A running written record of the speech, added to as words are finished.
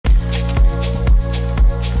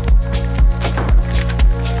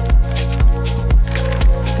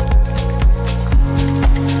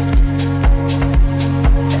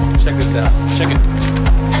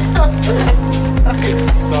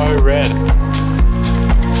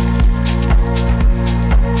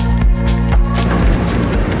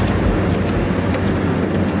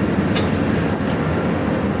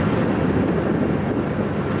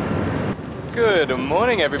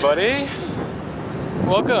morning, everybody.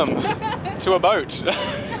 Welcome to a boat.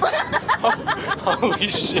 Holy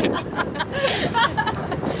shit.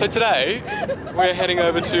 So today, we're heading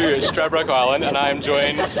over to Stradbroke Island and I am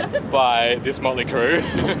joined by this motley crew.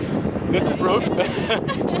 This is Brooke.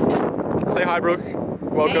 Say hi, Brooke.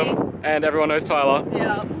 Welcome. Hey. And everyone knows Tyler.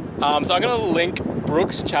 Yeah. So I'm going to link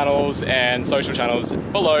Brooke's channels and social channels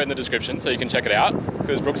below in the description so you can check it out,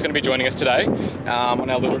 because Brooke's going to be joining us today on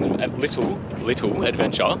our little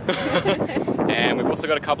adventure. And we've also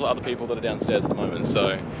got a couple of other people that are downstairs at the moment.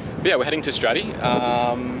 So yeah, we're heading to Straddie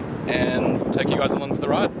and take you guys along for the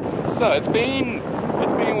ride. So it's been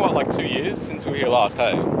what, like 2 years since we were here last,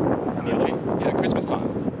 hey? Nearly. Yeah, Christmas time.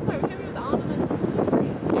 No, we came here with the ornament.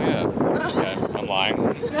 Oh yeah. Yeah, I'm lying.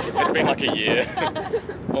 It's been like a year.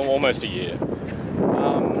 Almost a year.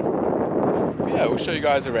 Yeah, we'll show you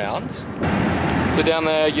guys around. So down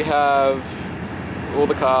there you have all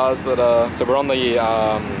the cars that are, so we're on the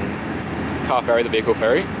car ferry, the vehicle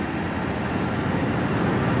ferry,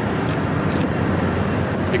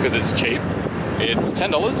 because it's cheap. It's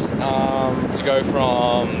 $10 to go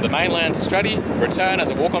from the mainland to Straddie, return as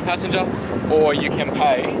a walk-on passenger, or you can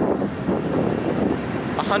pay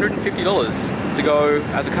 $150 to go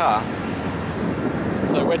as a car.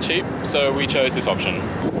 So we're cheap, so we chose this option.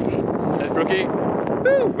 There's Brookie.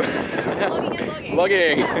 Woo! Vlogging and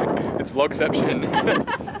vlogging. Vlogging. It's vlogception.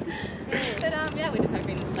 But yeah, we're just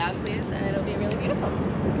hoping the cloud clears and it'll be really beautiful.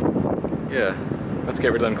 Yeah, let's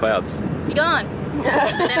get rid of them clouds. Be gone.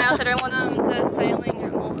 But then I also don't want the sailing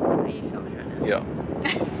and more. Are you filming right now?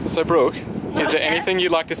 Yeah. So Brooke, is there anything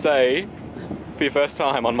you'd like to say for your first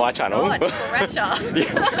time on my channel? God, pressure.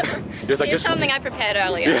 Yeah. Here's just something I prepared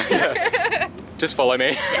earlier. Yeah. Just follow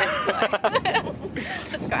me. Yes.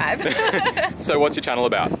 Subscribe. So what's your channel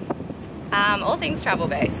about? All things travel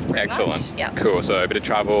based. Excellent. Yeah. Cool. So a bit of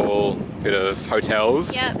travel, bit of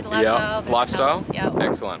hotels. Yeah, a bit of lifestyle. Yeah. Lifestyle. Yeah.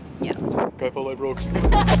 Excellent. Yeah. Go follow Brooke.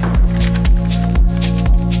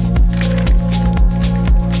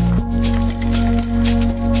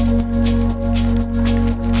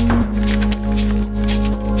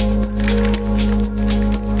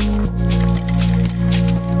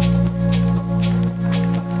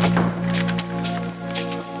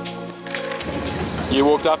 You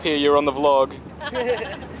walked up here, you're on the vlog.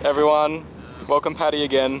 Everyone, welcome Patty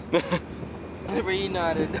again.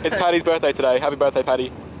 Reunited. It's Patty's birthday today. Happy birthday,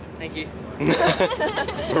 Patty. Thank you.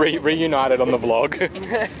 Reunited on the vlog.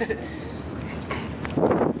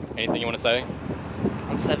 Anything you want to say?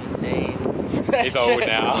 I'm 17. He's old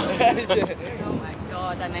now. Oh my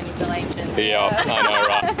god, that made me feel ancient. Yeah, I know,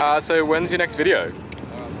 right? So when's your next video?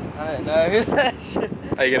 I don't know.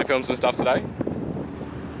 Are you going to film some stuff today?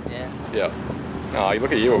 Yeah. Yeah. Oh,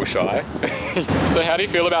 look at you all shy. So how do you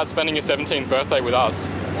feel about spending your 17th birthday with us?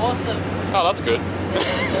 Awesome. Oh, that's good.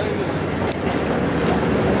 So good.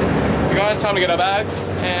 You guys, time to get our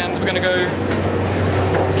bags and we're going to go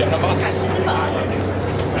get on a bus.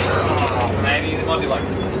 Maybe it might be like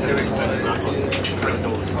 2 weeks later.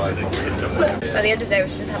 By the end of the day, we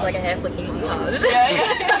should just have like a hair flicking montage.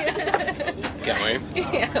 Can we?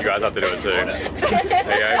 Yeah. You guys have to do it too. There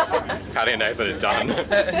you go. Patty and Nathan are done. A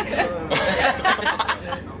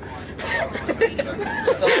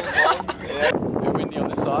bit windy on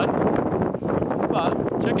this side, but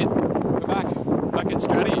check it. We're back at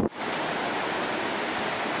Straddie.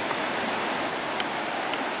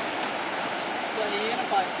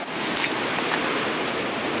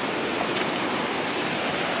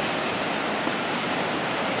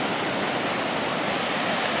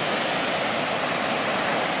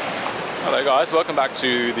 Hello guys, welcome back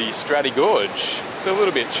to the Straddie Gorge. It's a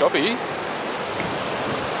little bit choppy,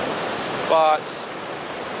 but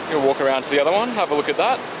you'll walk around to the other one, have a look at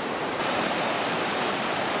that.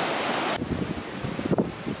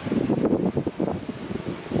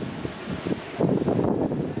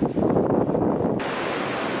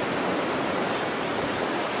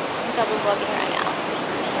 I'm double vlogging right now.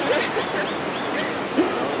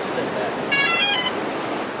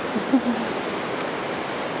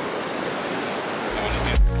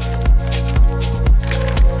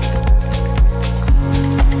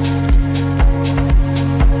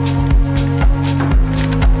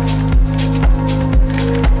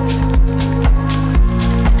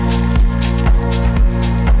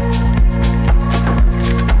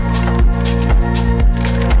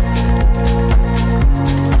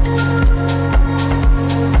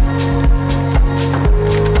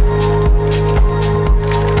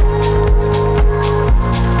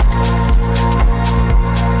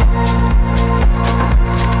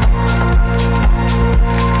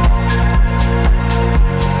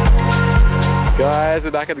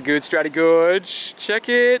 we're back at the good Straddie Gorge. Check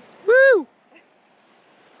it. Woo!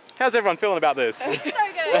 How's everyone feeling about this? So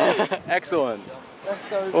good. Excellent. That's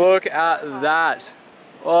so good. Look at that.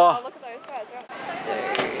 Oh, Look at those guys.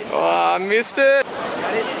 oh, I missed it.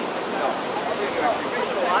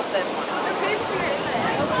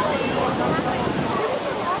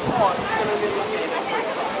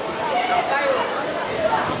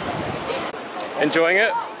 Enjoying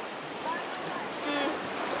it?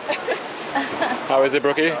 How is it,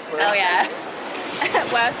 Brookie? Oh yeah.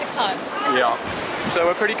 Worth the cut. Yeah. So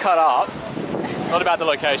we're pretty cut up. Not about the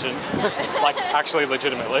location. Like, actually,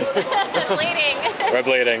 legitimately. Bleeding. We're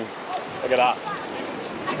bleeding. Look at that.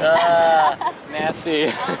 Nasty.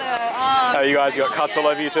 Oh, you guys got cuts all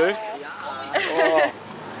over you too? Oh.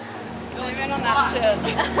 Zoom in on that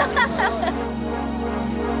shit.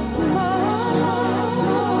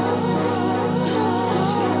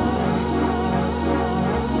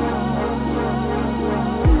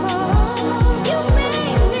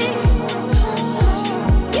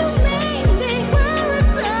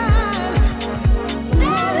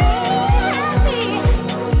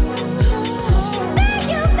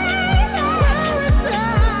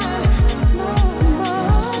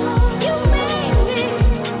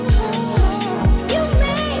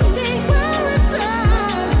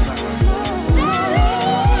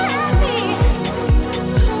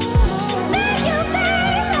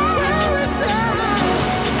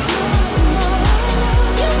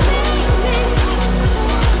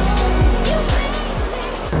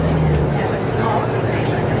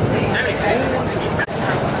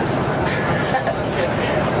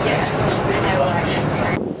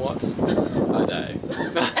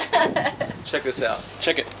 Check this out.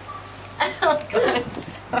 Check it. Oh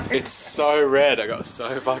god, It's so red. I got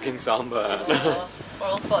so fucking sunburned. We're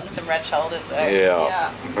all spotting some red shoulders though.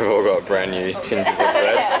 Yeah. We've all got brand new tinges of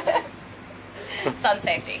red. Sun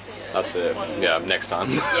safety. That's it. Yeah, next time.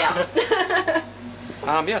 Yeah.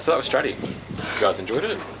 Yeah, so that was Straddie. You guys enjoyed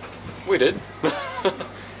it? We did.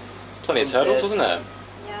 Plenty of turtles, wasn't there?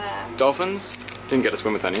 Yeah. Dolphins. Didn't get to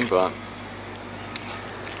swim with any, but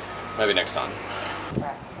maybe next time.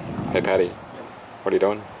 Hey Patty, what are you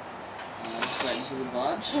doing? Just waiting for the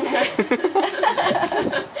bunch. You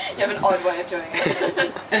have an odd way of doing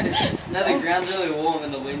it. No, the ground's really warm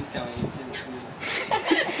and the wind's coming.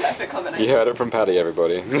 Perfect combination. You heard it from Patty,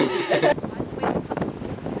 everybody.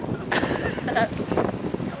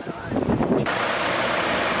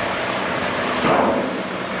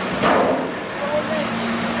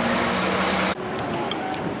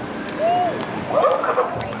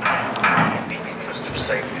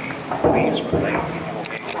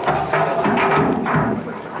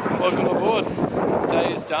 Welcome aboard. The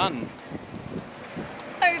day is done.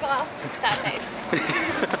 Over. Sad face.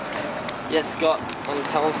 Yes, Scott, I'm gonna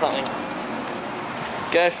tell him something.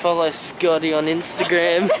 Go follow Scotty on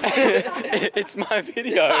Instagram. It's my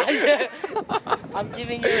video. I'm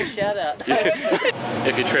giving you a shout out.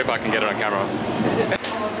 If you trip, I can get it on camera.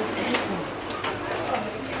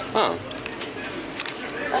 Oh.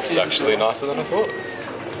 It's actually nicer than I thought.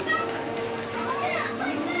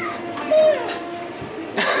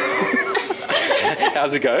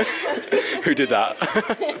 How's it go? Who did that?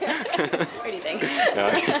 What do you think?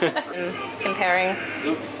 Comparing.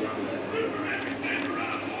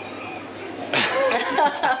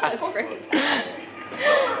 That's pretty bad.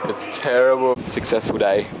 It's terrible. Successful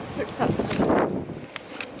day. Successful.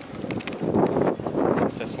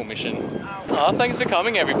 Successful mission. Oh, thanks for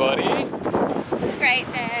coming, everybody. Great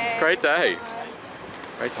day. Great day.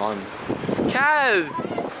 Great times.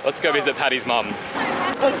 Kaz! Let's go visit Patty's mum.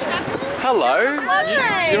 Hello.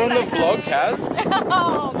 Hi. You're on the vlog, Kaz.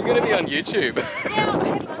 Oh, You're gonna be on YouTube.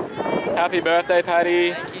 yeah. Happy birthday,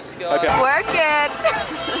 Patty. Thank you, Scott. Okay. Work it.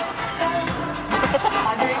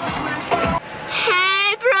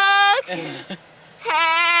 Hey, Brooke.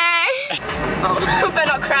 Hey. Oh, better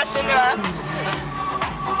not crash into her.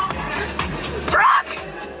 Brooke.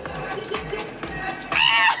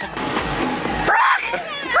 Brooke.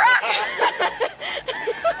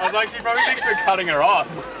 I was like, she probably thinks we're cutting her off.